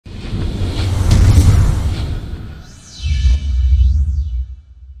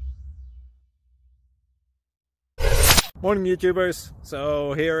Morning YouTubers.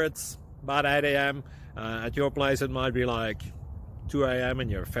 So here it's about 8 a.m. At your place it might be like 2 a.m. and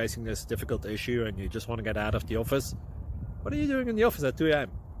you're facing this difficult issue and you just want to get out of the office. What are you doing in the office at 2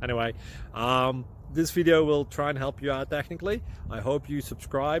 a.m.? Anyway, this video will try and help you out technically. I hope you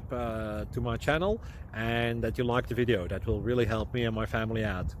subscribe to my channel and that you like the video. That will really help me and my family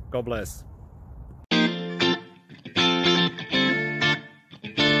out. God bless.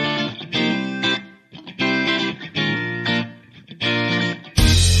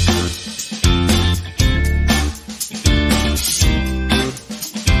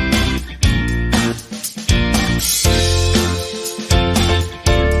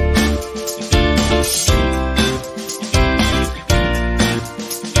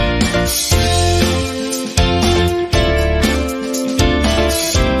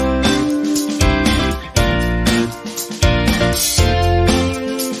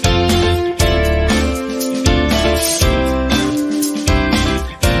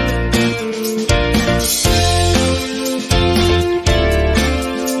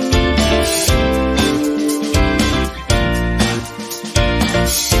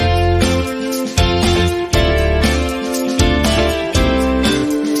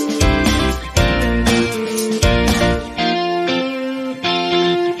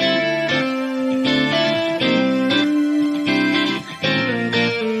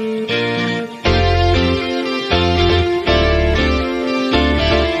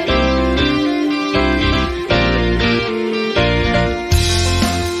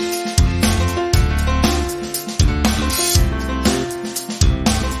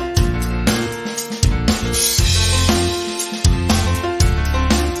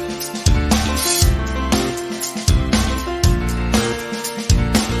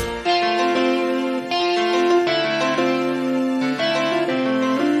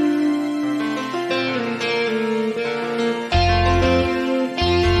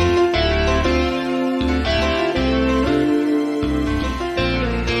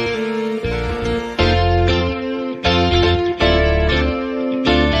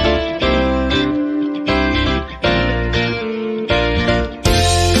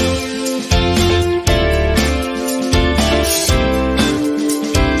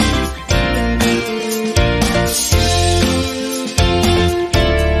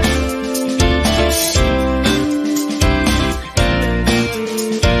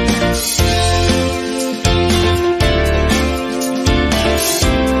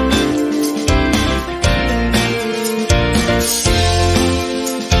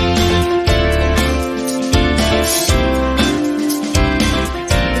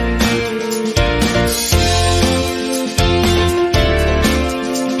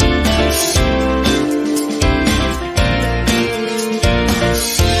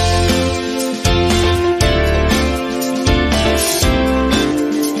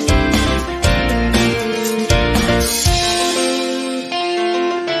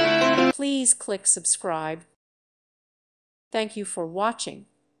 Please click subscribe. Thank you for watching,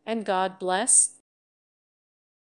 and God bless.